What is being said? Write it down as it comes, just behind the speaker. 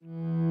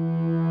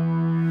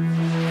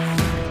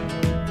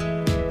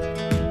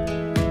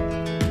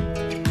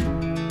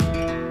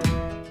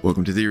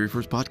Welcome to the Erie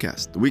First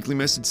Podcast, the weekly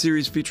message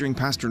series featuring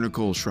Pastor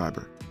Nicole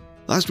Schreiber.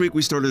 Last week,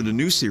 we started a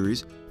new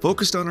series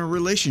focused on our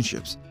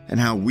relationships and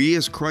how we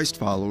as Christ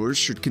followers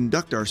should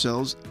conduct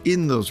ourselves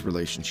in those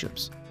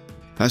relationships.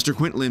 Pastor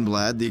Quint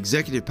Lindblad, the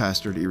executive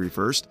pastor at Erie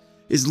First,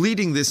 is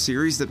leading this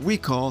series that we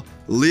call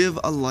Live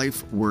a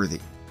Life Worthy.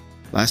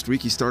 Last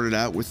week, he started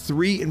out with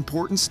 3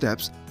 important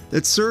steps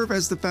that serve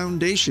as the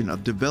foundation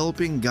of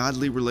developing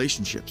godly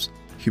relationships: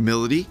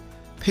 humility,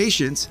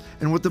 patience,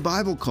 and what the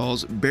Bible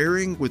calls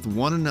bearing with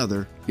one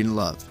another in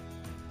love.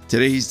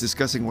 Today, he's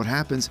discussing what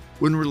happens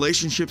when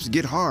relationships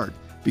get hard,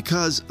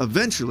 because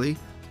eventually,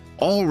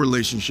 all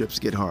relationships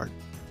get hard.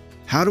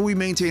 How do we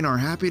maintain our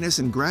happiness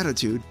and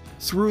gratitude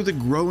through the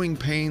growing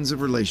pains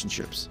of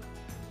relationships?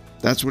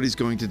 That's what he's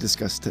going to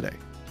discuss today.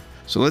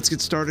 So let's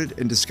get started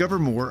and discover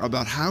more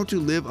about how to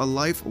live a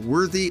life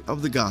worthy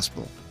of the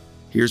gospel.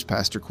 Here's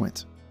Pastor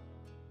Quint.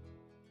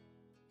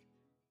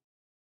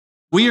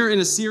 We are in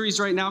a series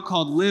right now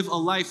called Live a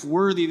Life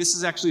Worthy. This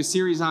is actually a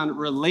series on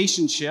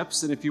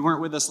relationships. And if you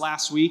weren't with us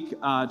last week,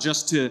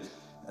 just to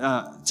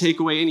take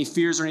away any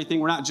fears or anything,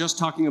 we're not just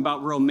talking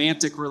about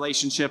romantic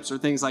relationships or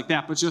things like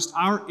that, but just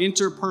our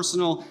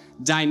interpersonal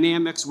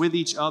dynamics with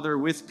each other,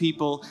 with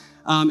people.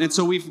 And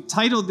so we've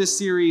titled this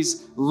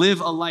series Live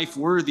a Life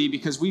Worthy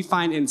because we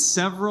find in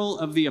several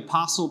of the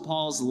Apostle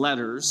Paul's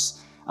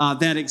letters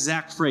that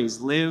exact phrase,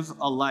 live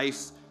a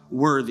life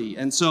worthy.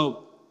 And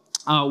so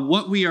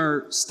what we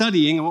are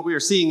studying and what we are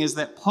seeing is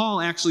that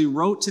Paul actually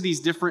wrote to these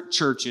different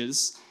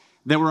churches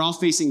that were all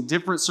facing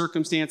different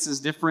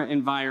circumstances, different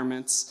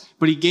environments,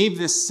 but he gave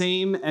this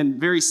same and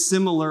very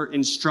similar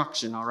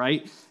instruction, all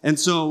right? And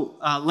so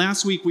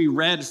last week we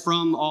read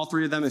from all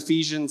 3 of them,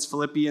 Ephesians,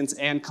 Philippians,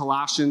 and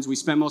Colossians. We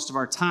spent most of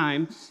our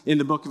time in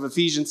the book of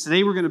Ephesians.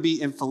 Today we're going to be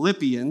in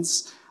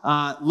Philippians,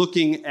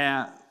 looking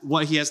at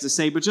what he has to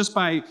say, but just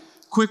by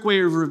quick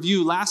way of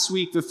review, last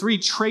week, the 3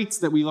 traits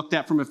that we looked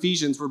at from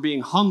Ephesians were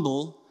being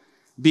humble,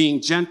 being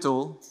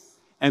gentle,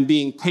 and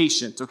being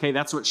patient. Okay,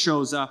 that's what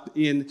shows up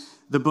in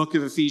the book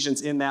of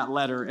Ephesians in that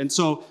letter. And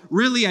so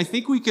really, I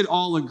think we could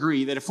all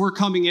agree that if we're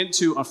coming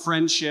into a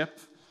friendship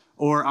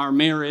or our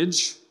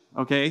marriage,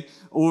 okay,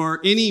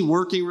 or any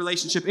working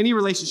relationship, any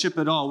relationship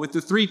at all, with the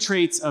 3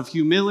 traits of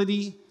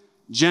humility,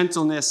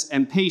 gentleness,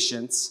 and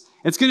patience,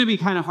 it's going to be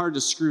kind of hard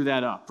to screw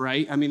that up,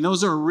 right? I mean,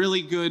 those are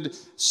really good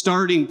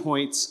starting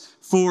points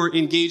for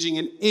engaging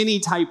in any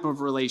type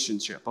of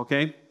relationship,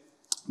 okay?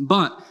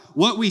 But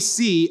what we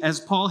see as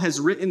Paul has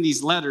written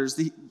these letters,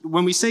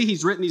 when we say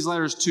he's written these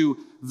letters to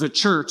the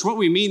church, what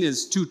we mean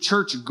is to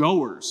church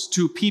goers,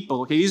 to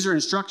people, okay? These are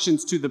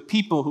instructions to the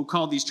people who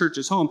call these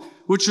churches home,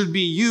 which would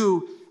be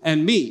you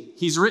and me.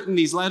 He's written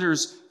these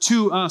letters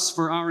to us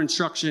for our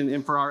instruction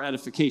and for our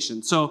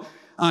edification. So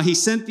he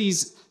sent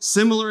these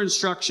similar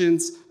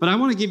instructions, but I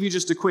want to give you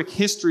just a quick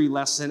history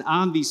lesson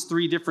on these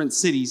 3 different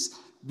cities.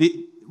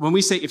 When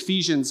we say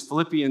Ephesians,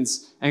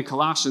 Philippians, and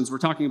Colossians, we're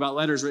talking about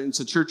letters written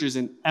to churches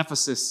in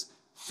Ephesus,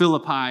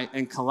 Philippi,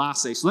 and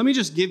Colossae. So let me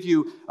just give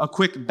you a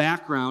quick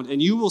background,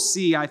 and you will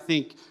see, I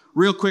think,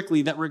 real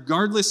quickly that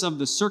regardless of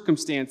the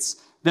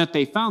circumstance that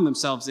they found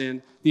themselves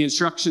in, the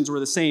instructions were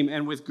the same,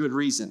 and with good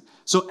reason.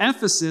 So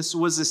Ephesus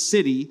was a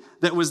city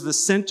that was the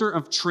center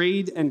of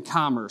trade and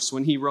commerce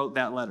when he wrote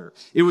that letter.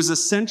 It was a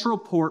central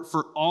port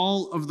for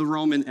all of the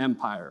Roman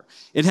Empire.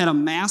 It had a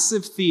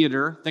massive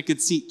theater that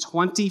could seat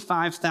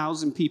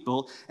 25,000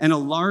 people and a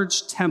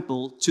large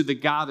temple to the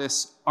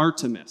goddess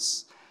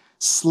Artemis.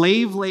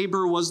 Slave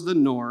labor was the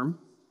norm.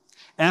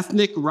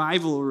 Ethnic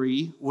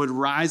rivalry would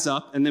rise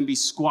up and then be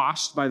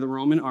squashed by the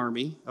Roman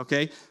army,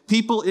 okay?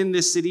 People in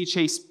this city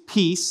chased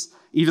peace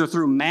either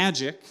through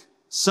magic,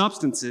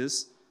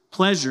 substances,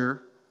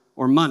 pleasure,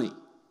 or money.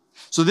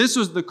 So this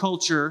was the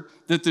culture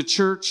that the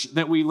church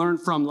that we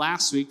learned from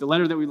last week, the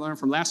letter that we learned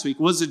from last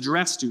week, was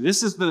addressed to.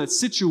 This is the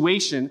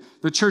situation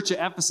the church at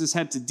Ephesus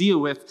had to deal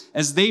with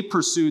as they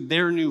pursued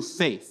their new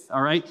faith,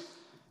 all right?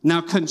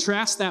 Now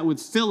contrast that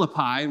with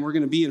Philippi, and we're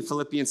going to be in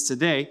Philippians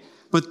today,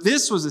 but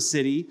this was a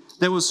city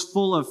that was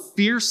full of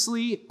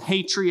fiercely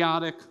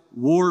patriotic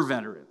war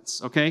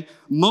veterans, okay?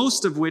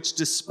 Most of which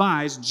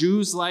despised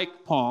Jews like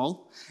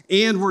Paul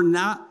and were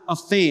not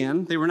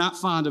they were not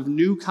fond of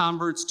new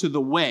converts to the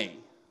way,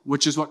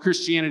 which is what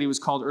Christianity was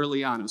called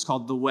early on. It was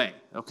called the way,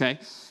 okay?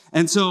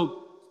 And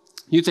so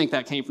you think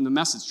that came from the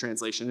Message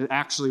translation. It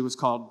actually was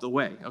called the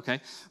way,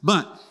 okay?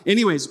 But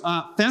anyways,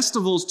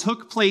 festivals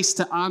took place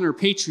to honor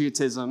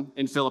patriotism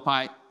in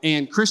Philippi,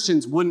 and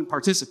Christians wouldn't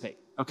participate.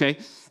 Okay?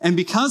 And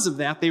because of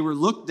that, they were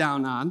looked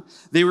down on.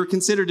 They were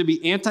considered to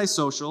be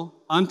antisocial,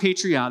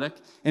 unpatriotic,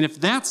 and if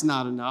that's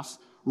not enough,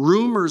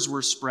 rumors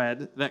were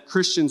spread that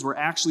Christians were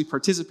actually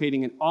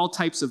participating in all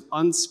types of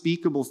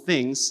unspeakable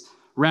things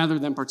rather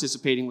than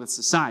participating with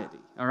society,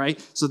 all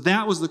right? So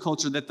that was the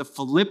culture that the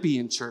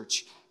Philippian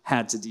church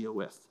had to deal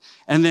with.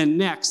 And then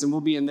next, and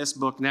we'll be in this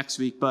book next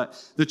week,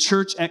 but the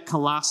church at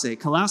Colossae.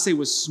 Colossae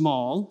was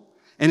small,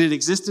 and it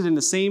existed in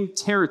the same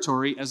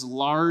territory as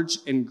large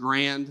and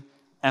grand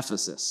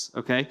Ephesus,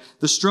 okay?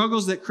 The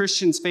struggles that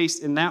Christians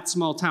faced in that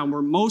small town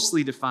were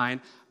mostly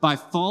defined by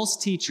false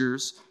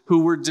teachers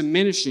who were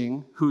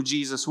diminishing who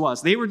Jesus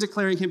was. They were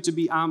declaring him to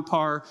be on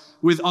par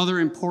with other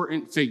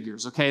important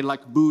figures, okay,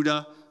 like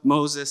Buddha,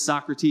 Moses,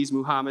 Socrates,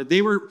 Muhammad.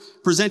 They were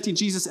presenting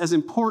Jesus as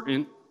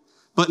important,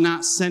 but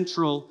not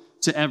central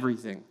to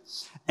everything.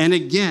 And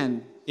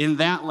again, in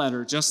that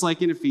letter, just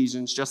like in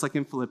Ephesians, just like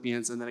in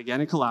Philippians, and then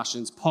again in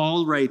Colossians,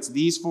 Paul writes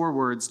these 4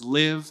 words: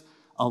 live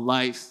a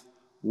life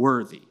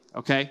worthy,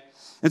 okay?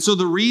 And so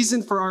the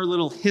reason for our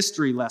little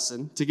history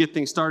lesson to get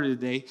things started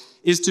today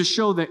is to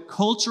show that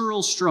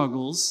cultural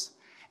struggles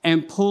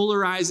and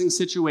polarizing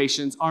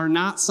situations are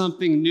not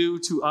something new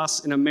to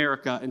us in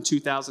America in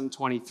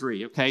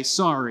 2023, okay?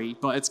 Sorry,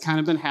 but it's kind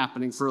of been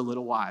happening for a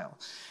little while.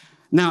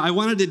 Now, I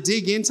wanted to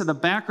dig into the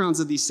backgrounds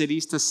of these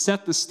cities to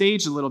set the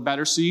stage a little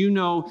better so you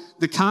know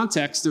the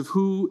context of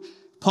who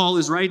Paul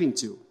is writing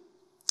to.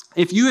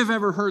 If you have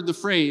ever heard the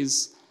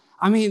phrase,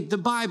 the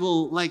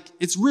Bible,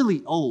 it's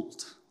really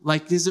old.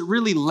 Does it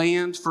really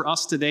land for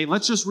us today?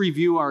 Let's just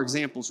review our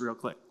examples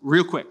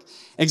real quick.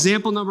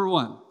 Example number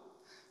 1,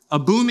 a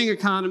booming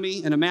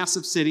economy in a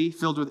massive city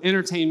filled with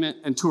entertainment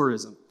and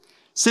tourism.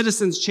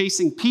 Citizens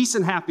chasing peace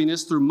and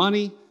happiness through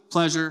money,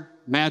 pleasure,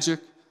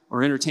 magic,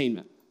 or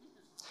entertainment.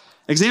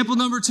 Example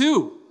number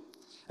 2,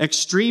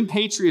 extreme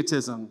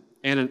patriotism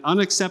and an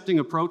unaccepting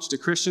approach to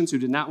Christians who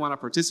did not want to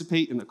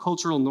participate in the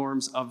cultural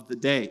norms of the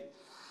day.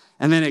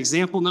 And then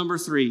example number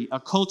 3, a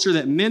culture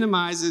that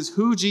minimizes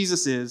who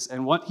Jesus is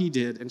and what he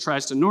did and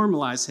tries to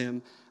normalize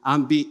him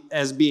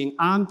as being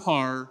on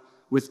par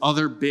with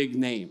other big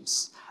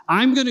names.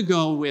 I'm going to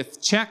go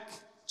with check,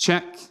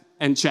 check,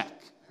 and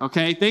check.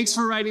 Okay? Thanks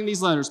for writing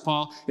these letters,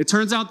 Paul. It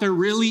turns out there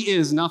really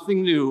is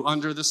nothing new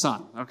under the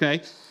sun.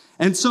 Okay?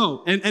 And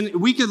so, and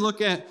we could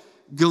look at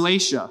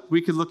Galatia,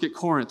 we could look at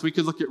Corinth, we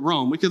could look at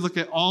Rome, we could look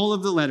at all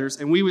of the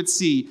letters, and we would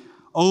see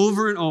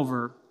over and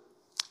over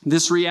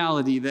this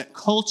reality that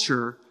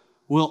culture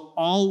will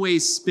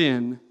always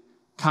spin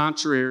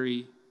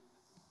contrary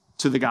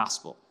to the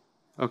gospel,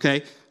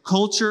 okay?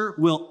 Culture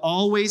will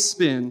always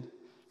spin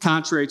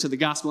contrary to the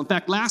gospel. In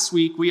fact, last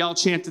week, we all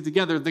chanted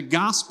together, the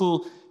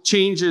gospel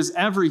changes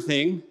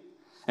everything,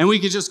 and we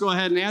could just go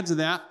ahead and add to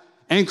that,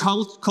 and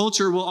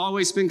culture will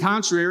always spin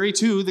contrary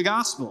to the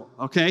gospel,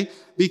 okay?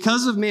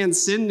 Because of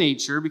man's sin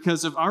nature,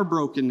 because of our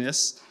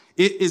brokenness,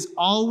 it is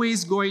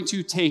always going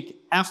to take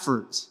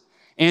effort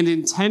and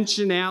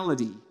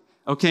intentionality,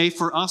 okay,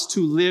 for us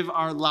to live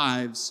our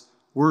lives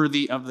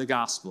worthy of the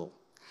gospel.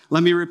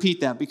 Let me repeat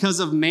that.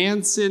 Because of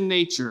man's sin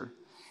nature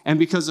and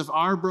because of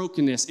our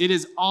brokenness, it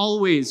is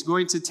always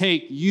going to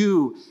take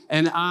you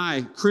and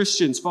I,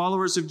 Christians,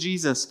 followers of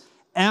Jesus,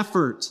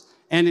 effort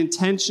and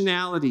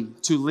intentionality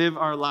to live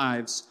our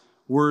lives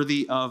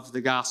worthy of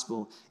the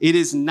gospel. It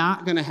is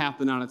not going to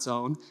happen on its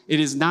own. It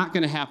is not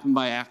going to happen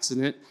by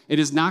accident. It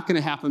is not going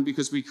to happen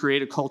because we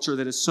create a culture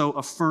that is so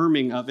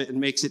affirming of it and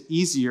makes it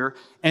easier.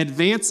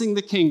 Advancing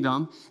the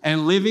kingdom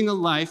and living a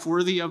life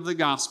worthy of the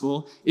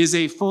gospel is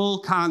a full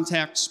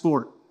contact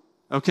sport,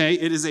 okay?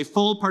 It is a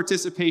full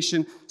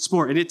participation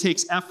sport, and it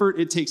takes effort,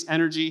 it takes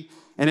energy,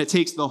 and it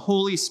takes the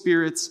Holy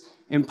Spirit's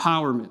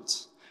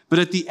empowerment. But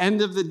at the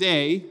end of the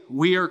day,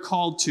 we are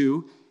called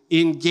to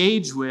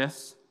engage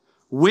with,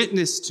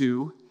 witness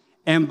to,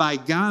 and by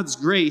God's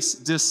grace,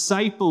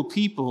 disciple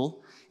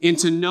people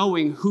into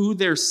knowing who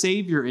their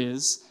Savior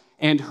is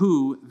and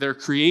who their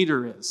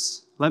Creator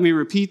is. Let me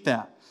repeat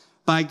that.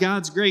 By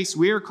God's grace,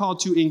 we are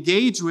called to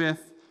engage with,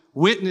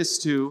 witness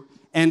to,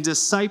 and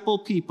disciple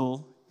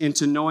people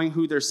into knowing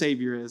who their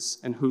Savior is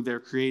and who their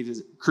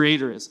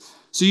Creator is.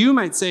 So you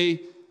might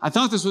say, I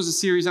thought this was a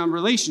series on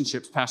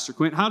relationships, Pastor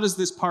Quint. How does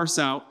this parse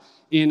out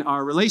in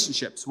our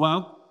relationships?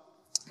 Well,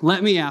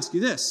 let me ask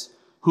you this.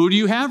 Who do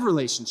you have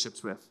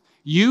relationships with?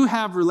 You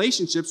have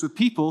relationships with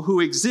people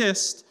who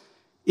exist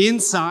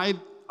inside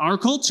our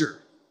culture.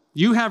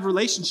 You have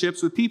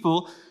relationships with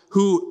people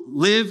who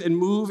live and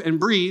move and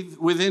breathe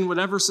within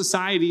whatever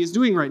society is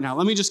doing right now.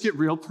 Let me just get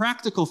real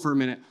practical for a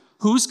minute.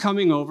 Who's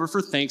coming over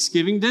for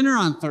Thanksgiving dinner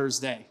on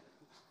Thursday?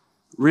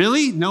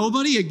 Really?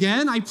 Nobody?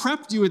 Again? I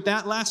prepped you with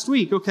that last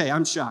week. Okay,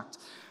 I'm shocked.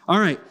 All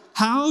right.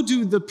 How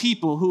do the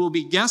people who will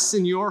be guests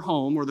in your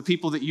home or the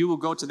people that you will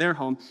go to their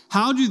home,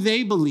 how do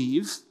they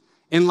believe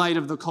in light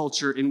of the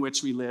culture in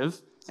which we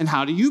live? And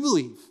how do you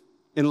believe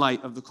in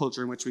light of the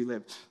culture in which we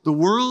live? The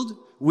world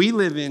we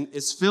live in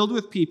is filled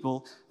with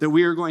people that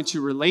we are going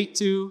to relate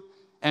to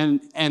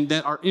and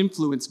that are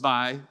influenced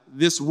by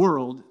this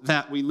world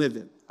that we live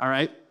in, all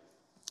right?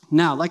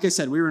 Now, like I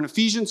said, we were in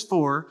Ephesians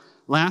 4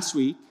 last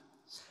week,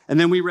 and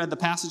then we read the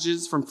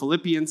passages from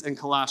Philippians and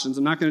Colossians.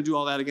 I'm not going to do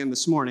all that again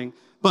this morning,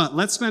 but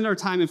let's spend our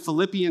time in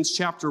Philippians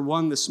chapter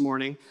 1 this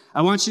morning.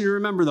 I want you to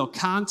remember, though,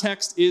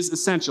 context is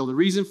essential. The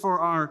reason for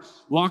our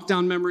walk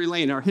down memory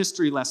lane, our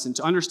history lesson,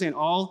 to understand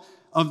all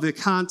of the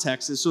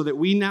context is so that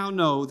we now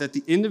know that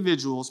the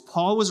individuals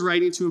Paul was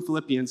writing to in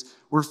Philippians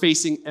were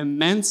facing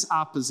immense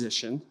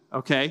opposition,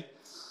 okay?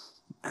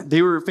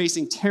 They were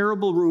facing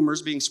terrible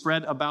rumors being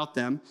spread about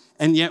them,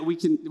 and yet we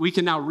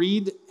can now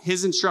read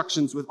his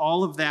instructions with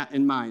all of that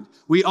in mind.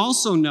 We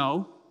also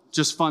know,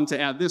 just fun to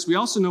add this, we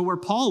also know where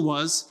Paul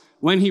was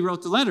when he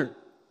wrote the letter.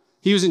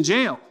 He was in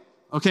jail,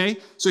 okay?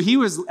 So he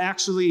was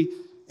actually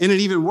in an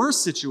even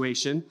worse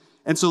situation.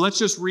 And so let's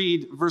just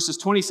read verses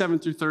 27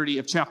 through 30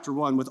 of chapter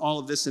 1 with all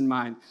of this in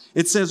mind.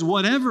 It says,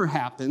 "Whatever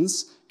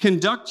happens,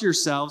 conduct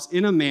yourselves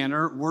in a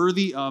manner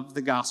worthy of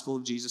the gospel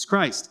of Jesus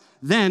Christ.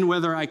 Then,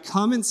 whether I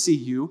come and see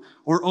you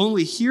or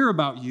only hear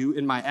about you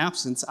in my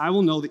absence, I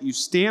will know that you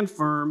stand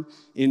firm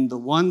in the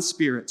one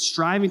Spirit,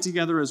 striving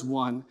together as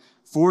one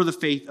for the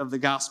faith of the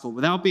gospel,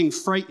 without being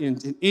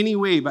frightened in any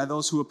way by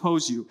those who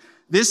oppose you.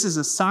 This is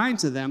a sign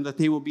to them that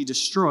they will be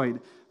destroyed,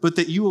 but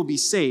that you will be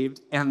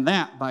saved, and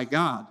that by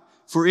God.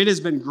 For it has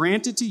been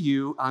granted to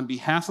you on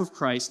behalf of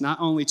Christ not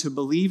only to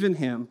believe in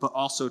him, but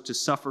also to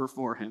suffer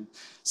for him.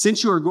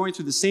 Since you are going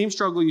through the same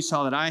struggle you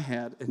saw that I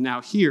had, and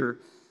now hear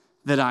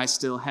that I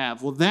still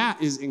have." Well, that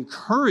is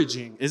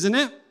encouraging, isn't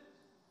it?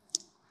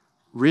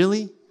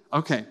 Really?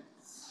 Okay.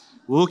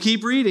 We'll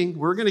keep reading.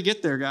 We're going to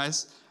get there,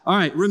 guys. All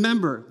right,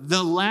 remember,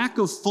 the lack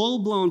of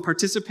full-blown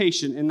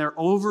participation in their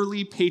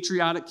overly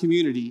patriotic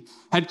community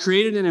had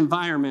created an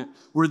environment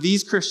where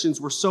these Christians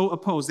were so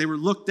opposed. They were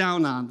looked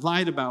down on,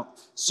 lied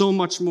about, so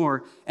much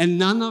more. And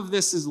none of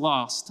this is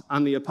lost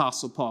on the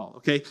Apostle Paul,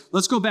 okay?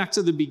 Let's go back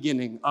to the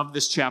beginning of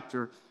this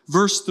chapter.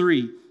 Verse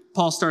 3,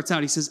 Paul starts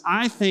out, he says,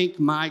 "I thank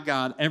my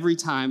God every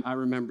time I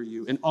remember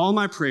you. In all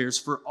my prayers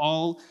for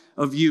all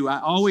of you,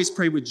 I always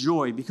pray with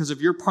joy because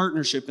of your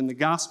partnership in the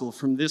gospel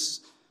from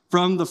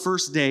the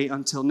first day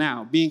until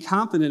now, being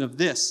confident of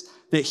this,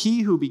 that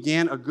he who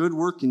began a good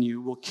work in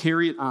you will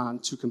carry it on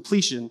to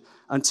completion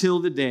until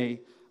the day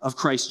of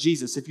Christ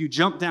Jesus." If you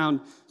jump down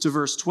to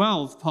verse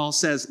 12, Paul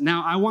says,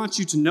 "Now I want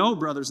you to know,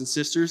 brothers and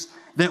sisters,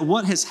 that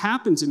what has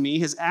happened to me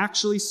has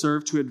actually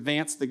served to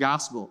advance the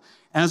gospel.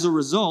 As a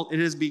result, it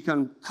has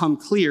become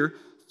clear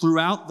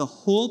throughout the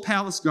whole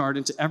palace guard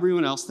and to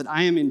everyone else that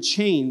I am in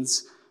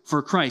chains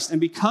for Christ.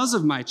 And because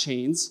of my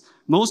chains,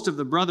 most of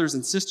the brothers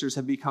and sisters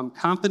have become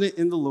confident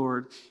in the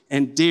Lord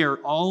and dare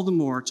all the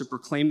more to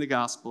proclaim the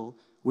gospel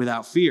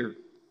without fear."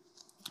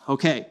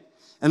 Okay,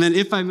 and then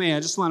if I may, I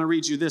just want to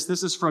read you this.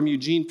 This is from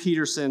Eugene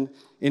Peterson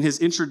in his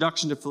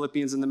introduction to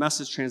Philippians in the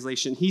Message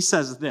translation. He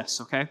says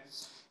this, okay?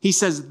 He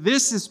says,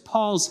 "This is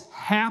Paul's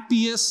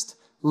happiest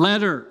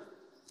letter,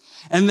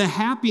 and the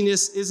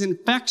happiness is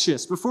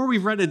infectious. Before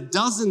we've read a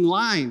dozen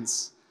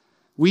lines,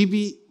 we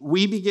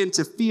begin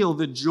to feel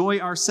the joy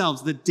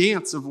ourselves. The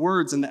dance of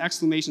words and the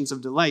exclamations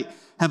of delight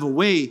have a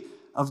way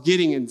of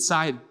getting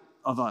inside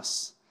of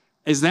us."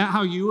 Is that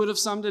how you would have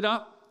summed it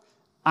up?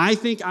 I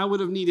think I would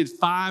have needed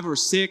 5 or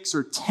 6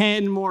 or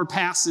 10 more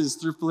passes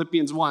through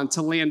Philippians 1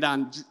 to land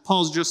on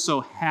Paul's just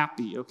so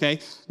happy, okay?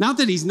 Not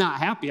that he's not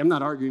happy. I'm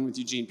not arguing with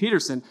Eugene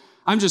Peterson.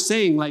 I'm just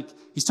saying, like,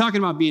 he's talking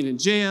about being in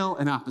jail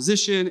and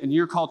opposition, and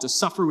you're called to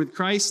suffer with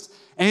Christ.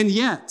 And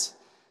yet,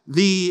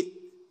 the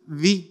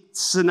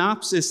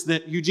synopsis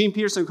that Eugene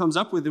Peterson comes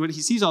up with when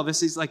he sees all this,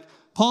 he's like,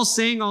 Paul's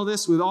saying all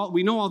this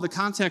we know all the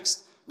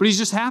context, but he's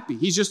just happy.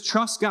 He just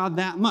trusts God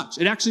that much.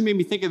 It actually made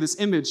me think of this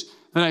image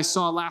that I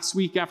saw last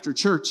week after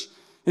church.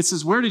 It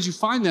says, "Where did you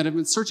find that? I've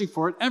been searching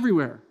for it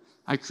everywhere.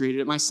 I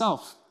created it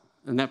myself."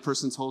 And that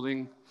person's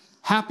holding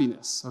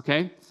happiness,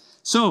 okay?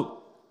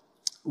 So,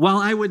 while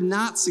I would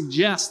not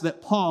suggest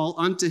that Paul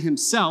unto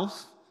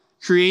himself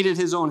created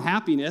his own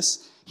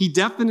happiness, he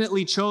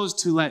definitely chose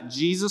to let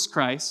Jesus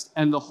Christ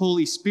and the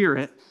Holy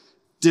Spirit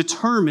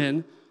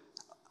determine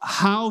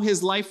how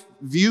his life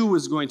view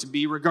was going to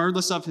be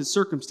regardless of his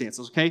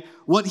circumstances, okay?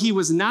 What he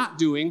was not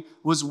doing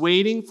was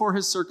waiting for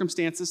his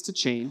circumstances to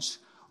change,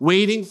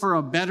 waiting for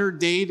a better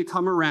day to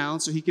come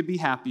around so he could be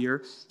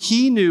happier.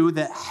 He knew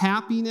that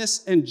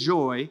happiness and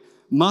joy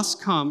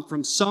must come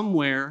from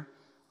somewhere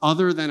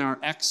other than our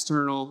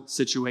external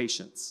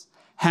situations.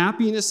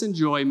 Happiness and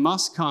joy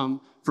must come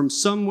from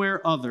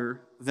somewhere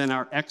other than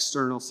our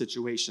external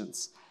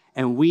situations.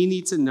 And we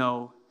need to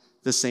know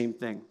the same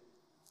thing.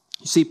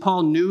 You see,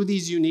 Paul knew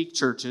these unique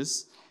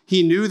churches.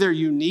 He knew their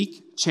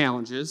unique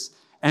challenges.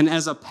 And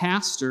as a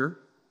pastor,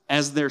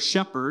 as their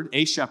shepherd,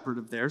 a shepherd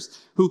of theirs,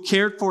 who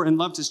cared for and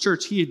loved his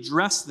church, he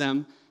addressed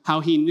them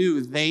how he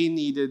knew they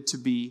needed to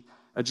be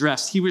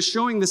addressed. He was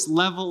showing this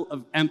level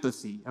of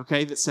empathy,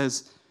 okay, that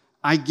says,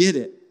 I get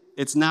it.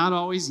 It's not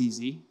always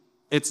easy.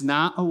 It's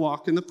not a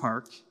walk in the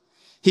park.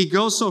 He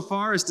goes so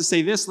far as to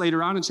say this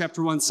later on in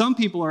chapter 1. Some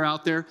people are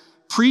out there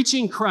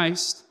preaching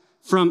Christ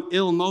from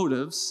ill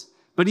motives,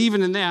 but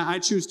even in that, I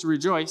choose to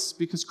rejoice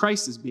because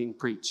Christ is being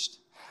preached.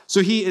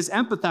 So he is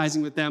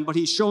empathizing with them, but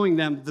he's showing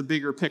them the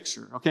bigger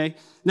picture, okay?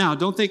 Now,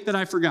 don't think that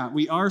I forgot.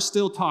 We are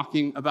still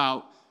talking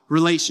about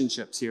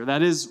relationships here.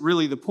 That is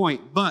really the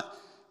point. But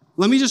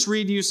let me just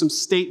read you some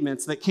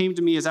statements that came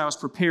to me as I was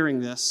preparing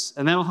this,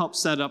 and that'll help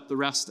set up the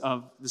rest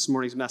of this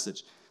morning's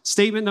message.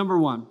 Statement number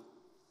 1.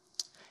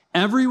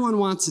 Everyone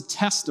wants a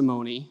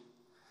testimony,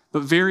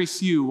 but very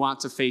few want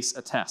to face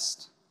a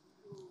test.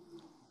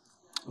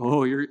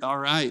 Oh, you're all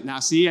right. Now,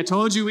 see, I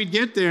told you we'd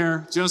get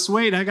there. Just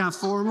wait. I got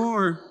 4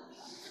 more.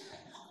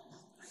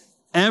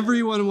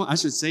 I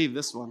should save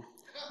this one.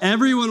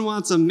 Everyone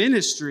wants a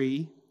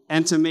ministry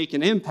and to make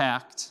an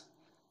impact.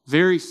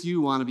 Very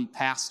few want to be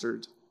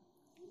pastored.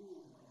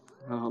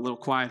 Oh, a little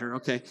quieter,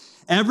 okay.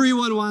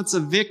 Everyone wants a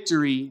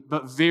victory,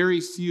 but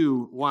very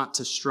few want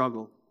to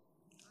struggle.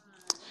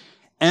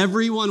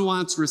 Everyone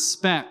wants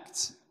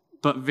respect,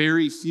 but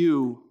very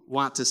few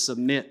want to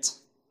submit.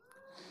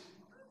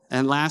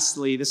 And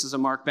lastly, this is a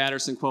Mark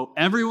Batterson quote,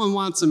 everyone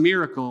wants a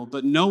miracle,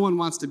 but no one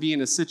wants to be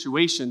in a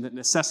situation that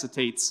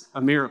necessitates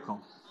a miracle.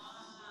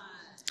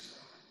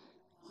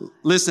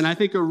 Listen, I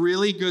think a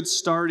really good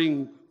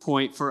starting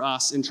point for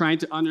us in trying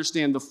to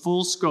understand the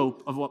full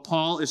scope of what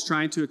Paul is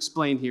trying to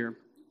explain here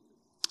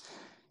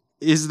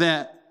is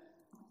that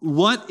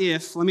what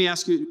if, let me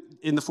ask you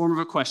in the form of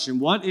a question,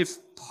 what if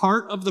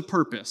part of the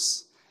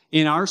purpose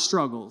in our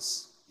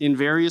struggles in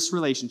various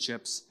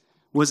relationships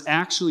was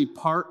actually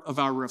part of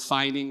our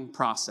refining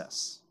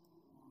process?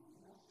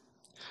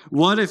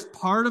 What if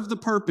part of the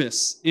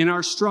purpose in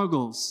our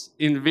struggles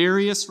in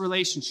various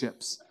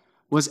relationships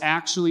was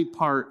actually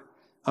part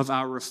of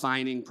our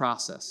refining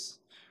process?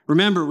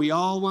 Remember, we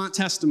all want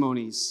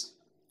testimonies.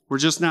 We're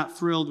just not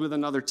thrilled with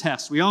another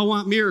test. We all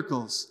want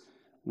miracles.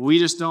 We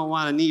just don't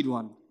want to need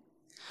one.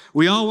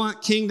 We all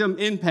want kingdom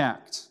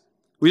impact.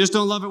 We just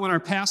don't love it when our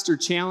pastor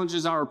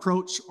challenges our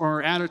approach or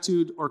our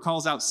attitude or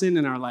calls out sin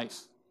in our life.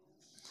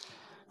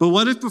 But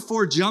what if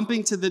before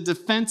jumping to the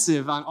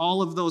defensive on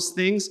all of those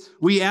things,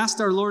 we asked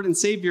our Lord and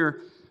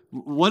Savior,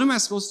 what am I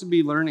supposed to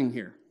be learning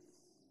here?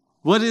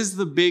 What is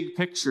the big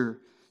picture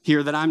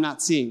here that I'm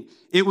not seeing?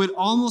 It would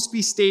almost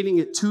be stating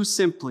it too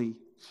simply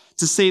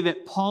to say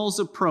that Paul's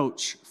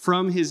approach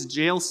from his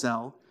jail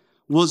cell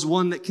was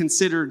one that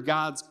considered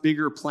God's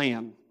bigger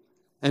plan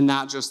and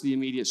not just the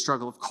immediate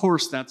struggle. Of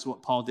course, that's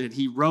what Paul did.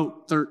 He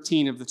wrote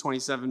 13 of the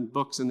 27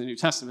 books in the New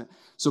Testament.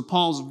 So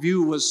Paul's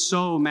view was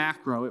so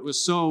macro. It was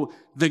so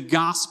the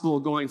gospel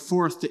going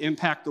forth to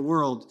impact the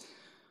world.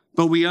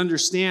 But we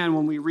understand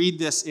when we read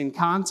this in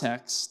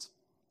context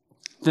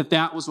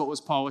that was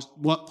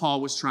what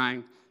Paul was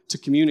trying to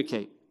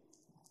communicate.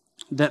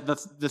 That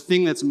the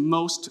thing that's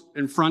most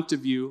in front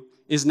of you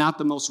is not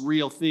the most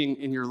real thing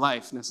in your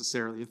life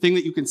necessarily. The thing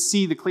that you can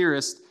see the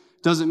clearest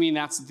doesn't mean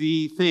that's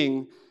the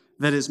thing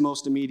that is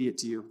most immediate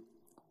to you.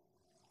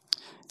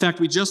 In fact,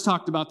 we just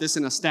talked about this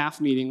in a staff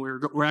meeting.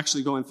 We're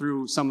actually going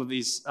through some of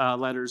these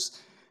letters.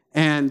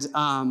 And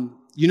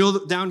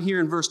down here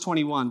in verse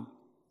 21,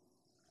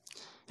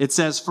 it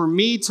says, "For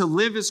me to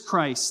live is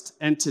Christ,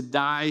 and to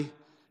die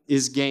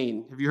is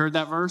gain." Have you heard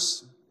that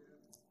verse?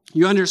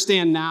 You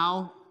understand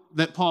now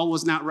that Paul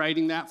was not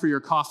writing that for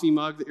your coffee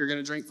mug that you're going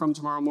to drink from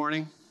tomorrow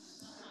morning?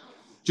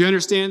 Do you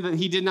understand that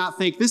he did not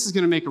think this is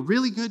going to make a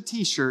really good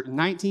t-shirt in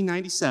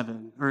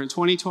 1997 or in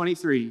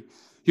 2023?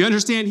 You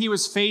understand he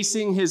was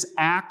facing his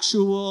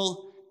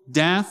actual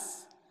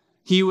death.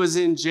 He was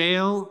in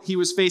jail. He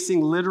was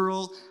facing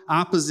literal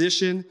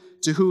opposition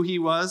to who he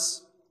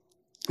was.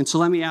 And so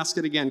let me ask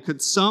it again.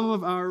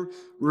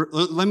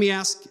 Let me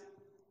ask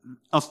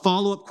a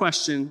follow-up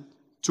question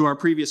to our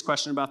previous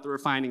question about the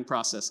refining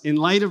process. In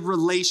light of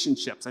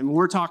relationships,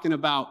 we're talking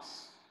about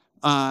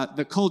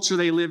the culture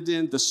they lived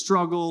in, the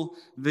struggle,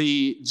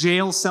 the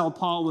jail cell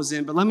Paul was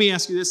in. But let me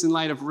ask you this in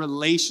light of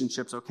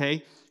relationships,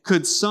 okay?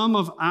 Could some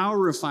of our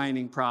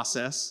refining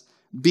process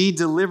be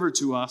delivered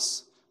to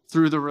us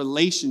through the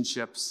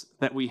relationships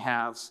that we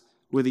have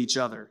with each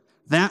other?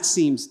 That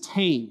seems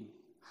tame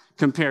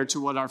compared to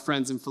what our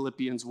friends in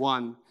Philippians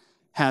 1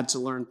 had to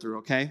learn through,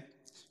 okay?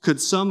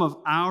 Could some of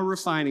our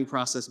refining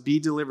process be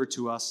delivered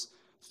to us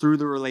through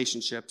the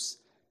relationships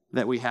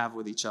that we have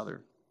with each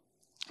other?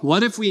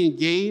 What if we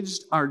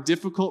engaged our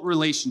difficult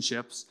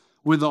relationships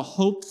with a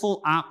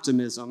hopeful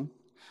optimism,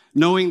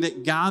 knowing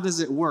that God is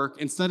at work,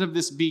 instead of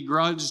this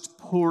begrudged,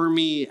 poor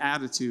me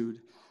attitude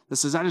that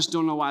says, I just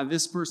don't know why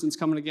this person's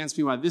coming against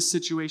me, why this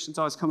situation's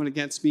always coming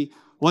against me?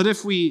 What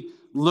if we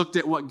looked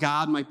at what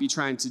God might be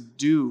trying to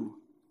do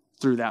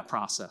through that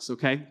process,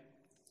 okay?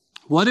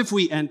 What if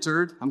we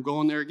entered, I'm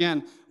going there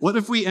again, what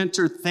if we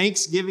entered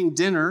Thanksgiving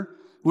dinner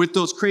with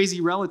those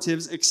crazy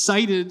relatives,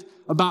 excited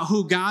about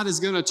who God is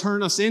going to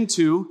turn us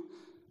into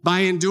by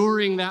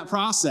enduring that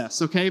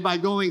process, okay? By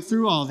going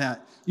through all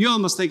that. You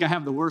almost think I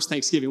have the worst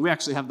Thanksgiving. We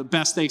actually have the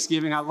best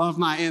Thanksgiving. I love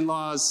my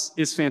in-laws.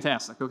 It's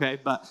fantastic, okay?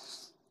 But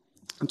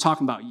I'm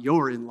talking about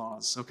your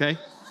in-laws, okay?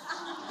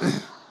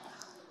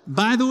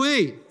 By the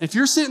way, if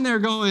you're sitting there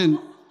going,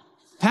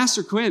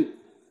 Pastor Quint,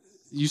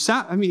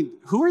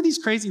 who are these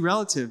crazy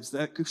relatives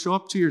that could show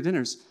up to your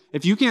dinners?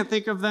 If you can't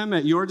think of them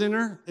at your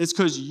dinner, it's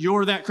because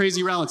you're that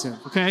crazy relative,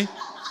 okay?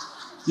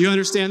 You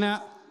understand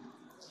that?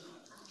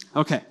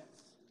 Okay.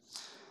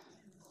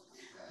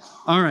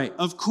 All right.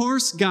 Of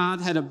course,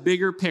 God had a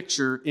bigger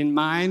picture in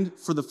mind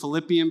for the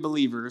Philippian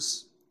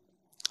believers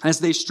as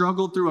they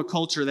struggled through a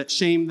culture that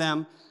shamed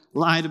them,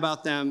 lied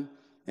about them,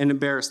 and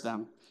embarrassed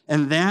them.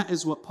 And that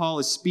is what Paul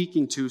is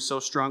speaking to so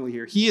strongly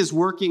here. He is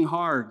working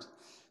hard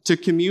to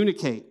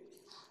communicate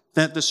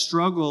that the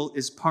struggle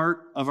is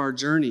part of our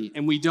journey,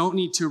 and we don't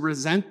need to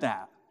resent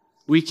that.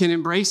 We can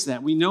embrace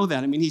that. We know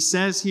that. He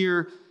says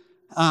here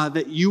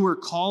that you were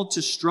called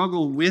to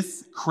struggle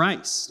with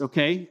Christ,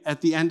 okay,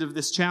 at the end of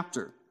this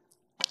chapter.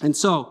 And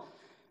so,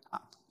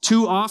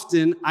 too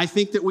often, I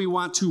think that we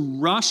want to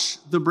rush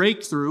to the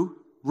breakthrough.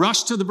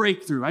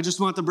 I just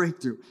want the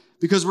breakthrough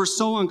because we're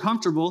so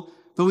uncomfortable,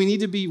 but we need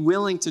to be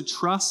willing to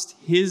trust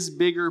his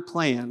bigger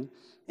plan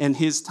and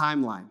his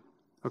timeline,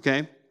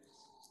 okay?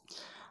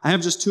 I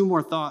have just two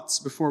more thoughts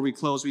before we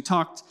close. We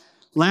talked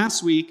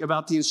last week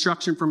about the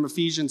instruction from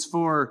Ephesians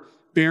 4,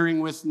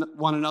 bearing with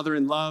one another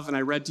in love, and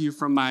I read to you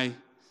from my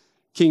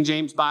King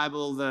James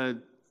Bible,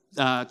 the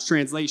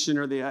translation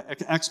or the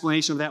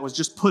explanation of that was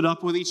just put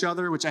up with each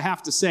other, which I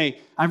have to say,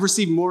 I've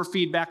received more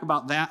feedback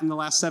about that in the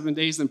last 7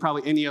 days than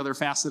probably any other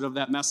facet of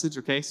that message,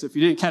 okay? So if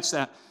you didn't catch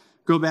that,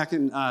 go back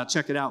and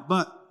check it out.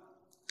 But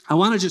I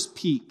want to just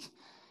peek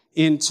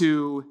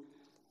into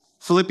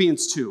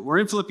Philippians 2. We're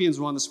in Philippians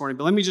 1 this morning,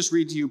 but let me just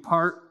read to you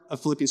part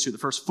of Philippians 2, the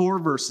first 4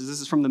 verses.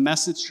 This is from the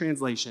Message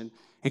translation,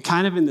 and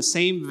kind of in the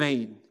same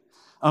vein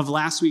of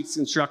last week's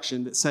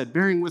instruction that said,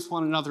 bearing with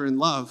one another in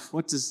love.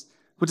 What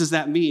does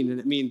that mean? And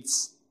it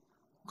means,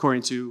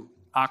 according to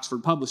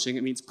Oxford Publishing,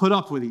 it means put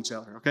up with each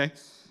other, okay?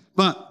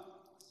 But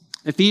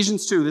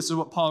Ephesians 2, this is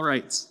what Paul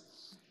writes.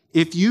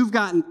 If you've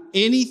gotten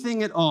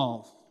anything at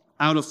all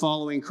out of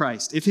following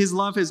Christ, if his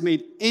love has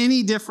made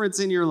any difference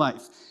in your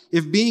life,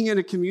 if being in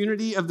a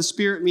community of the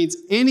Spirit means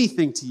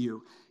anything to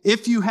you,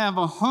 if you have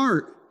a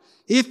heart,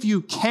 if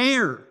you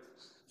care,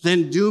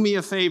 then do me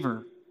a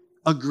favor.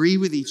 Agree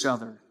with each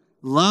other.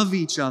 Love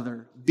each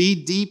other. Be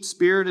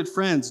deep-spirited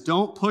friends.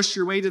 Don't push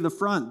your way to the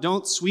front.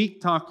 Don't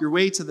sweet-talk your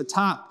way to the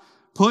top.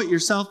 Put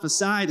yourself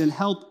aside and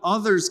help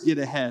others get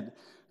ahead.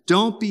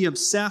 Don't be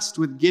obsessed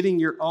with getting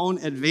your own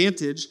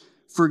advantage.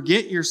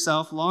 Forget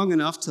yourself long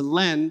enough to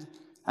lend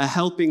a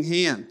helping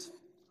hand.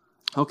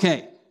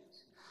 Okay.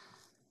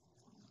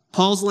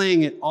 Paul's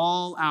laying it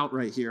all out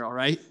right here, all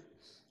right?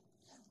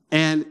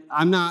 And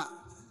I'm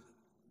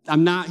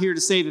not here to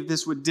say that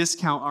this would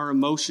discount our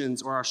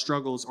emotions or our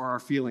struggles or our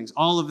feelings.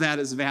 All of that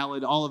is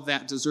valid. All of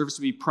that deserves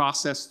to be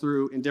processed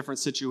through in different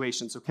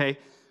situations, okay?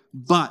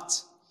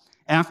 But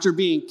after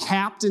being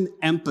capped in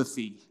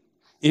empathy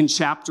in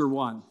chapter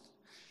 1,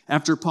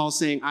 after Paul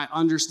saying, I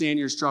understand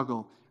your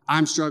struggle,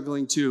 I'm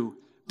struggling too,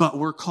 but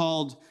we're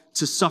called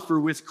to suffer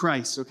with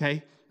Christ,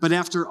 okay? But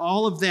after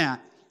all of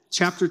that,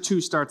 chapter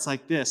 2 starts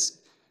like this.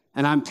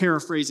 And I'm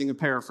paraphrasing a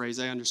paraphrase,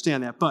 I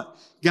understand that. But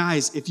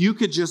guys, if you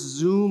could just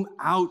zoom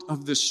out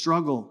of the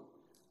struggle,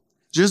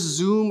 just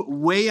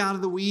zoom way out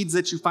of the weeds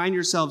that you find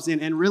yourselves in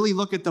and really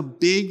look at the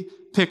big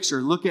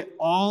picture. Look at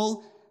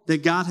all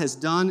that God has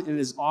done and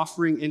is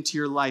offering into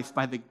your life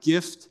by the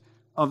gift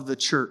of the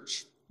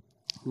church.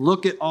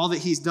 Look at all that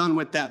he's done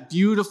with that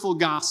beautiful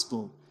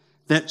gospel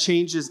that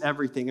changes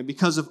everything. And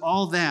because of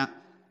all that,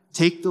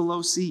 take the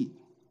low seat.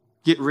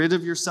 Get rid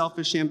of your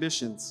selfish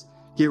ambitions.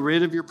 Get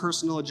rid of your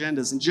personal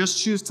agendas and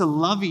just choose to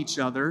love each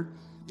other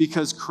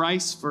because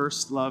Christ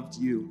first loved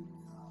you.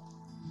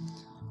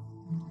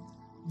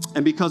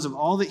 And because of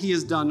all that he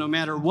has done, no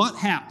matter what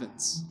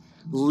happens,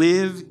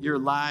 live your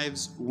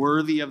lives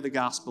worthy of the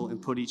gospel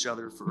and put each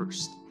other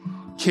first.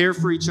 Care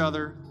for each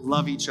other,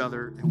 love each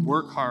other, and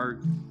work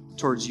hard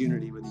towards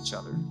unity with each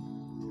other.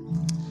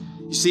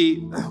 You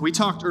see, we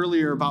talked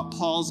earlier about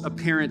Paul's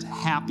apparent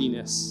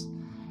happiness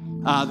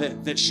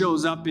that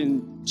shows up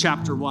in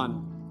chapter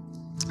 1.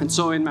 And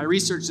so in my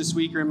research this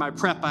week, or in my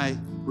prep, I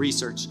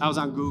was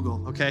on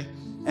Google, okay?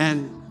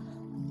 And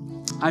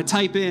I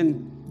type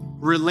in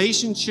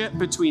relationship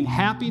between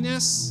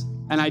happiness,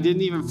 and I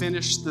didn't even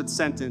finish the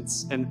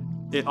sentence, and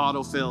it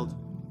autofilled,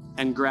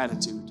 and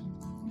gratitude.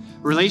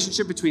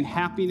 Relationship between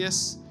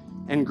happiness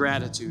and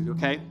gratitude,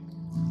 okay?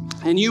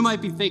 And you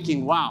might be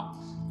thinking, wow,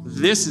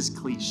 this is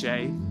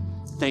cliche.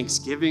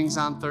 Thanksgiving's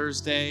on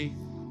Thursday.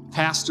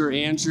 Pastor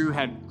Andrew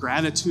had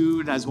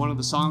gratitude as one of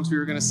the songs we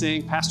were going to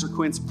sing. Pastor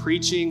Quint's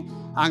preaching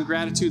on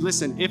gratitude.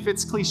 Listen, if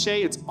it's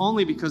cliche, it's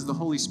only because the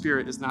Holy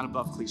Spirit is not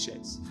above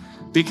cliches.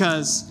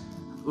 Because,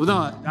 well, no,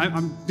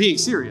 I'm being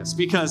serious.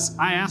 Because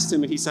I asked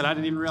him and he said, I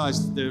didn't even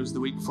realize that it was the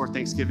week before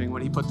Thanksgiving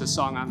when he put this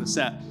song on the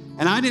set.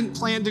 And I didn't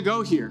plan to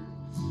go here,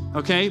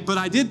 okay? But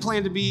I did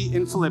plan to be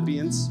in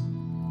Philippians.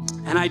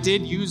 And I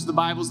did use the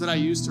Bibles that I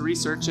used to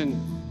research.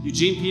 And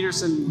Eugene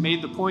Peterson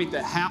made the point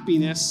that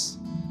happiness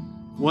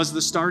was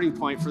the starting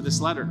point for this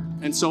letter.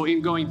 And so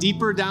in going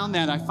deeper down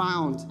that, I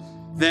found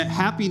that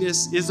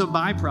happiness is a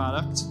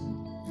byproduct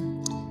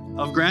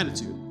of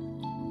gratitude,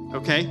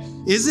 okay?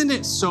 Isn't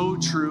it so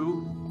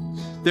true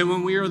that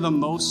when we are the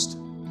most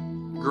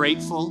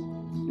grateful,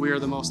 we are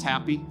the most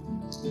happy?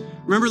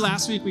 Remember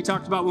last week we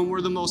talked about when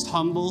we're the most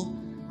humble,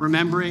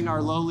 remembering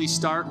our lowly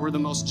start, we're the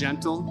most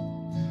gentle.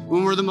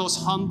 When we're the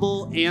most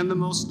humble and the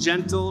most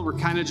gentle, we're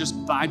kind of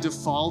just by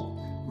default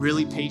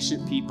really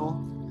patient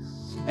people.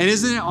 And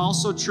isn't it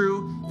also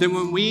true that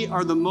when we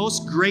are the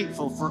most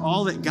grateful for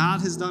all that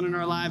God has done in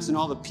our lives and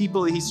all the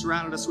people that he's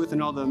surrounded us with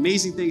and all the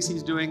amazing things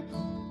he's doing,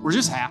 we're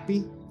just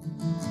happy?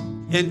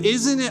 And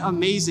isn't it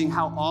amazing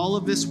how all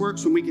of this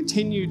works when we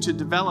continue to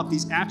develop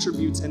these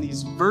attributes and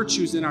these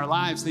virtues in our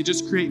lives? They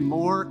just create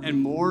more and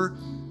more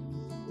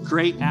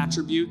great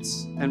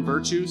attributes and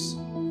virtues.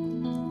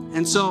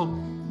 And so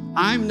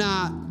I'm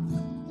not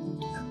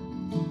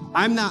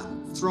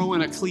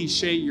throwing a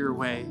cliche your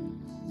way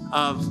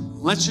of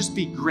let's just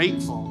be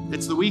grateful.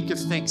 It's the week of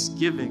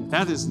Thanksgiving.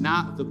 That is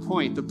not the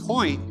point. The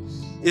point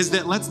is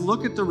that let's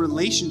look at the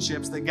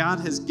relationships that God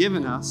has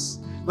given us.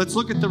 Let's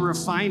look at the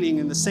refining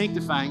and the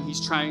sanctifying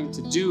he's trying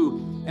to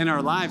do in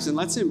our lives, and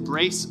let's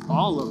embrace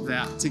all of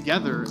that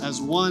together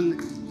as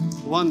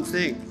one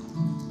thing.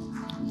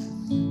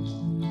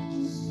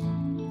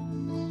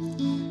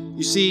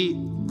 You see,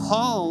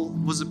 Paul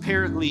was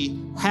apparently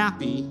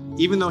happy,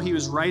 even though he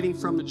was writing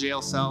from a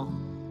jail cell,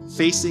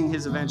 facing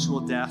his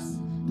eventual death,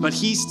 but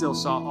he still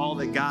saw all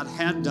that God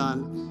had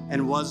done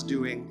and was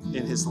doing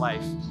in his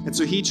life. And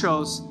so he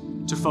chose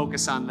to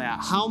focus on that.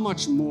 How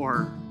much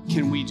more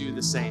can we do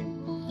the same?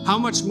 How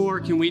much more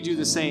can we do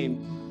the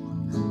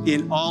same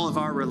in all of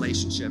our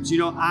relationships? You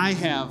know, I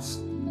have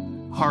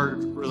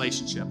hard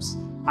relationships.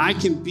 I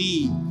can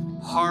be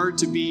hard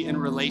to be in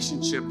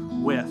relationship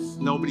with.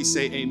 Nobody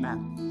say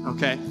amen,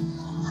 okay?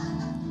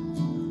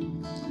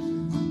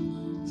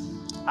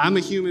 I'm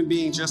a human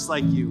being just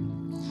like you.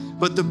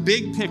 But the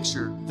big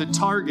picture, the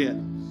target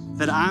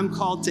that I'm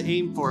called to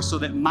aim for so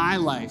that my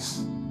life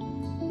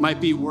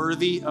might be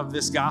worthy of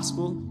this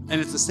gospel,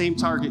 and it's the same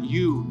target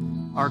you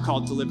are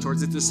called to live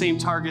towards. It's the same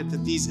target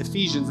that these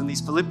Ephesians and these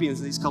Philippians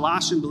and these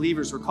Colossian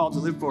believers were called to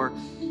live for,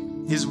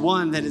 is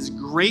one that is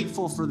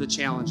grateful for the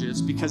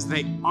challenges because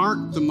they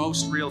aren't the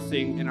most real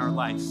thing in our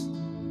life.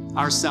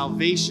 Our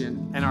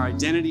salvation and our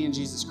identity in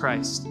Jesus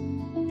Christ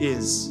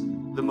is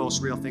the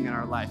most real thing in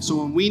our life. So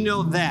when we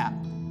know that,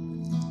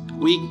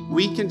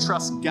 we can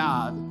trust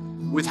God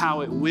with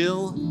how it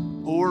will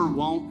or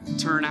won't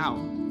turn out.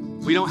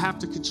 We don't have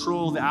to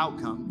control the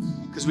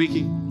outcome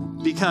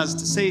because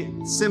to say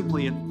it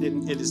simply,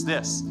 it is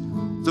this: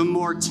 the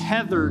more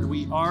tethered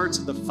we are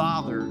to the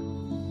Father,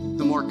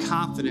 the more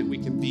confident we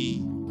can be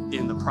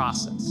in the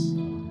process.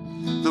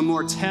 The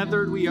more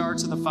tethered we are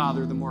to the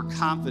Father, the more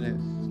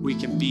confident we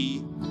can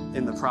be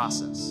in the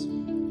process.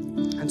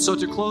 And so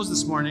to close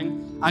this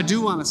morning, I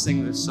do want to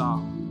sing this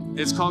song.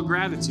 It's called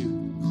Gratitude,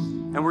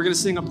 and we're going to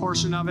sing a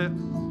portion of it.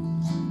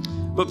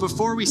 But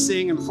before we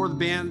sing and before the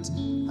band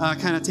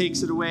kind of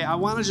takes it away, I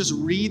want to just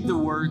read the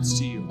words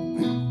to you.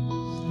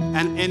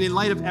 And in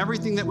light of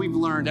everything that we've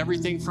learned,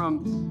 everything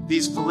from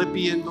these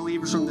Philippian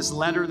believers, from this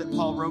letter that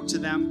Paul wrote to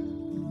them,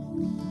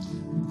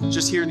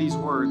 just hear these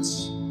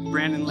words.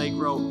 Brandon Lake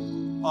wrote,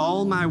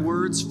 "All my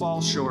words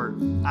fall short.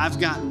 I've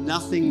got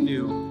nothing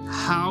new.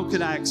 How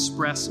could I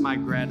express my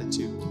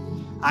gratitude?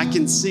 I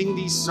can sing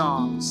these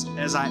songs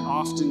as I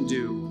often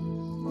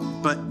do,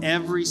 but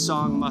every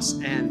song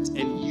must end,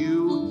 and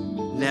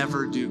you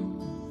never do."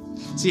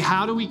 See,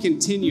 how do we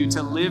continue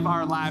to live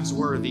our lives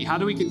worthy? How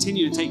do we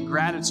continue to take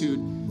gratitude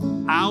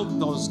out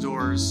those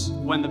doors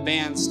when the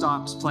band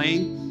stops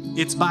playing?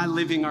 It's by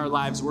living our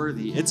lives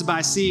worthy. It's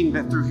by seeing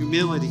that through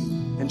humility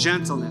and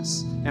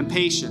gentleness and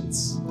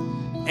patience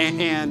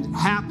and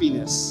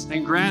happiness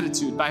and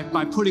gratitude,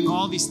 by putting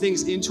all these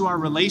things into our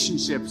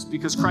relationships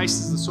because Christ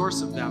is the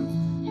source of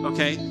them,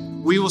 okay,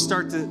 we will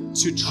start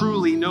to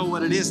truly know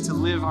what it is to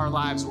live our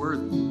lives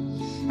worthy.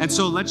 And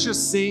so let's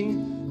just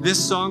sing this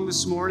song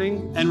this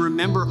morning and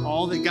remember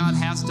all that God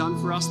has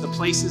done for us, the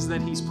places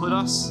that he's put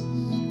us,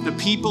 the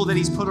people that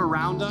he's put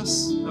around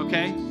us,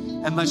 okay?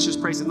 And let's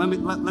just praise him.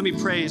 Let me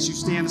pray as you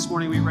stand this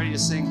morning. We're ready to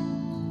sing.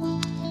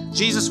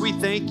 Jesus, we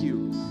thank you.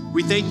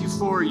 We thank you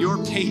for your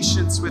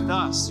patience with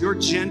us, your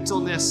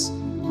gentleness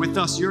with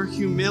us, your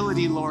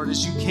humility, Lord,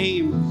 as you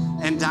came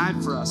and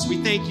died for us. We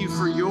thank you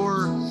for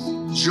your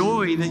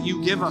joy that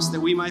you give us, that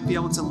we might be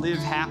able to live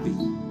happy.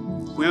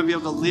 We might be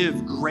able to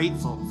live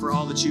grateful for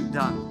all that you've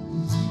done.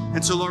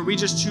 And so, Lord, we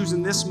just choose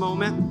in this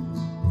moment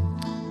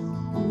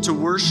to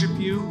worship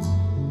you,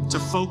 to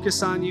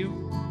focus on you,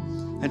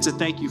 and to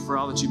thank you for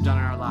all that you've done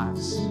in our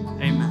lives.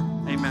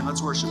 Amen. Amen.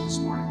 Let's worship this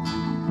morning.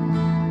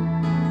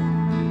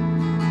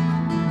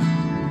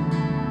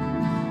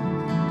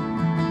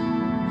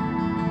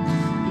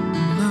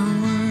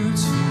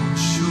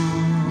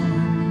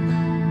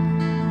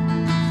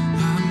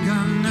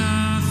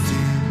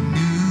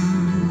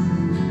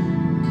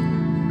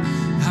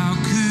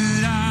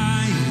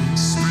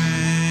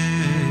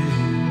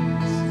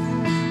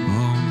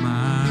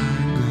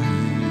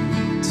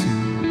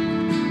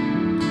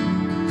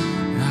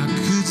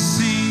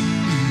 Sing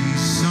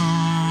these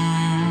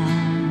songs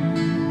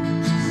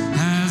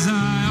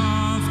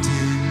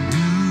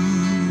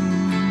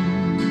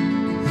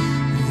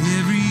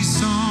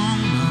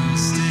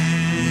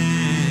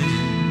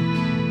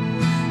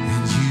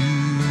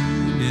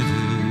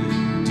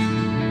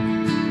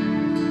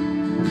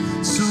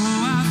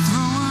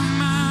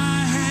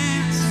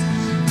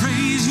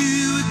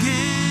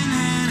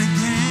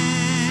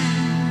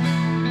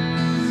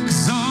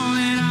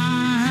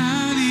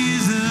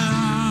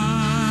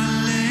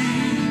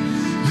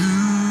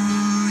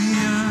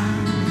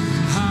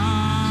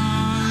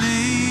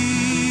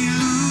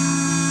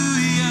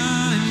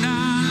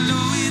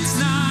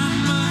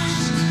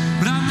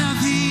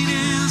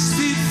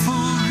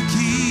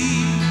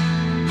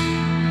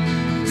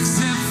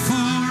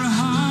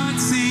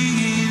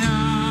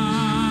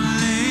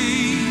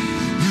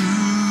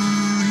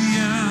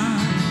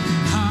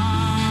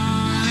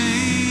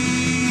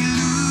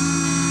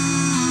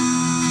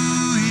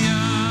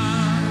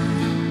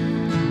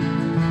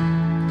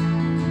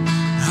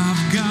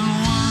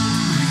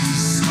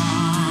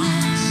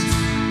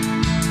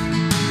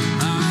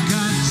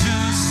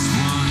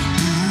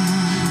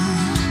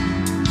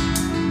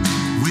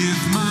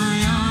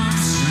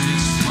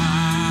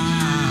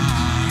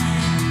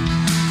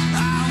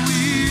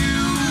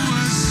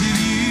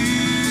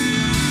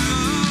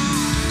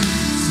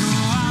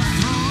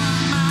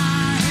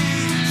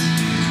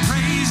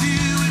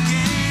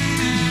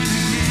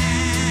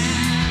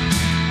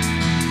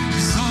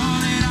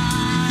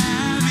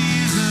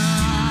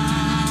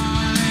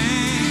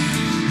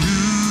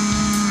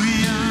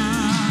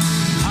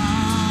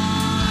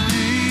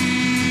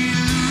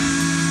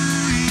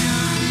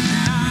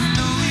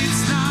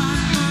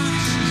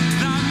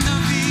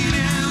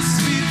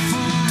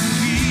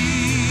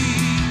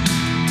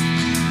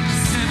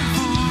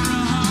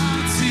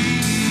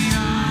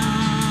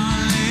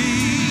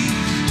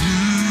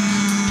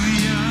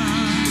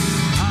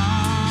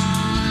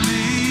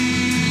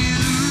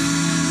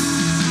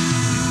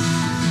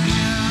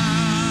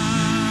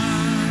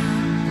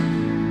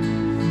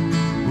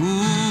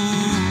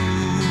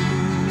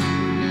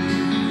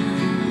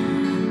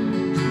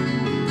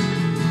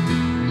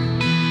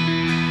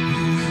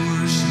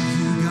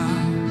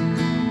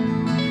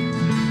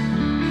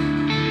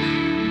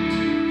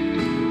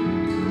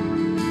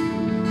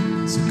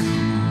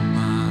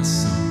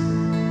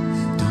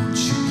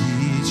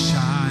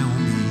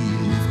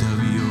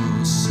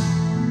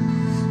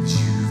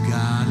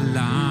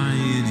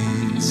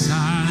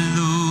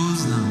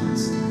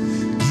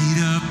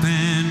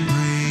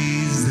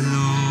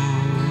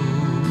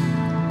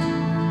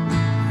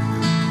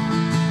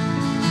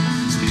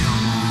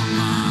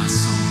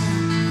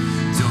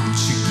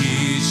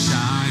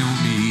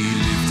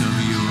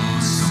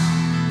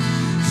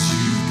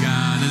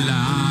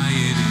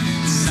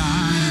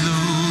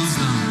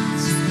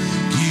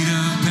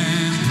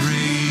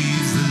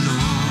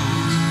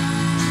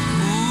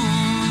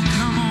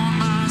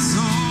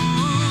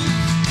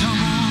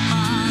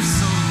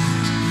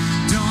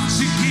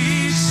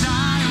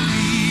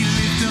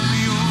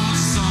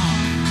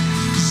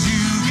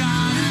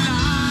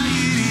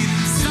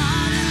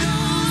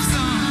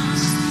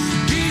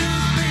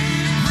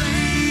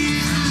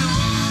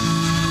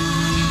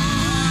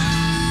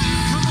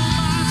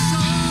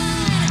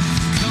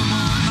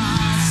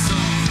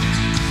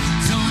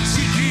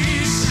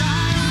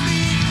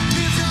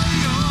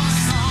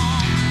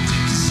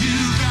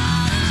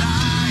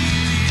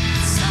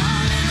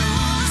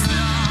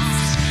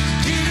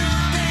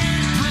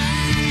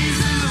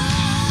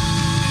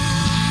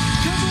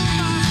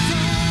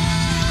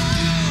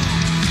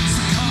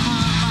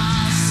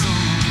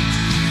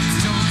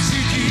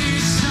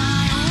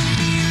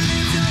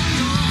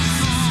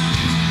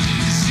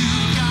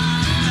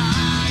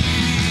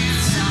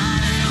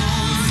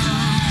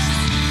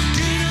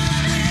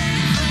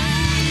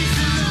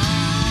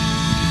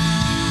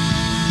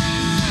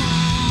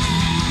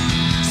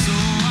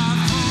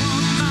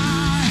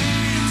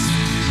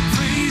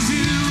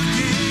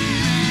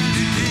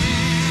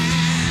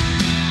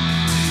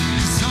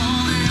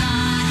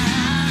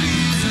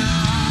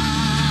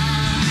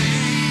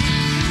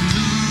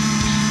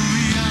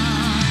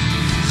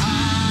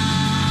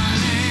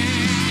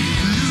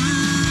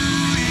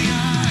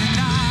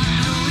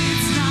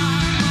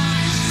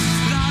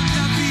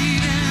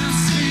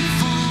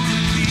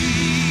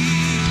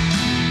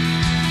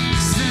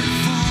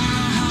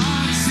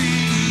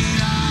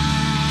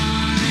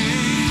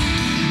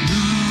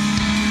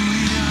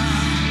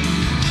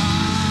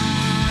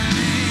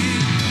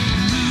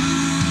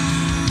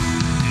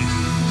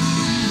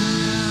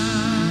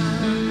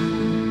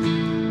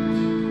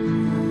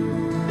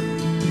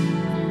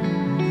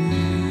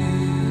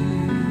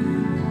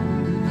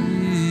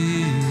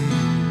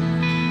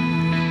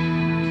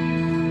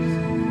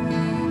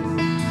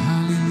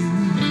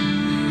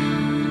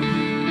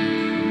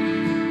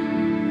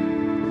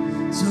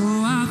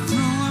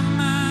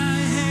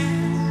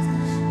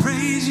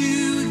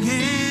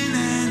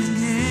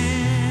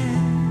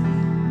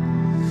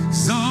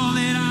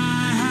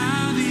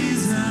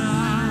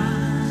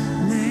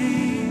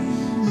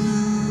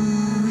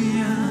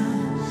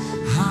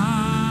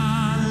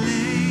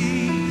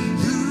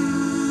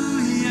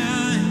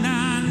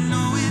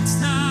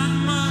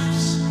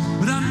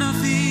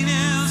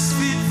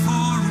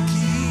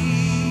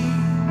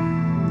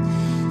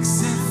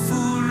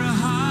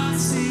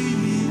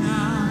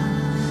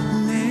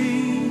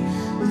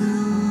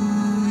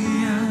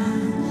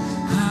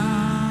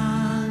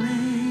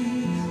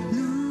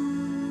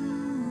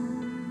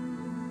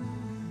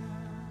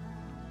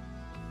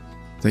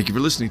Thank you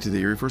for listening to the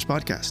Erie First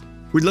Podcast.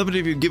 We'd love it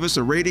if you give us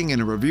a rating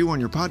and a review on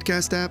your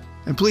podcast app,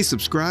 and please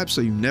subscribe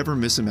so you never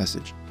miss a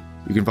message.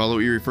 You can follow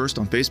Erie First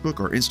on Facebook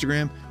or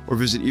Instagram, or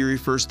visit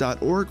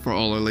eriefirst.org for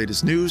all our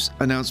latest news,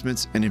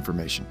 announcements, and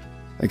information.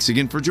 Thanks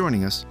again for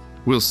joining us.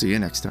 We'll see you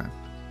next time.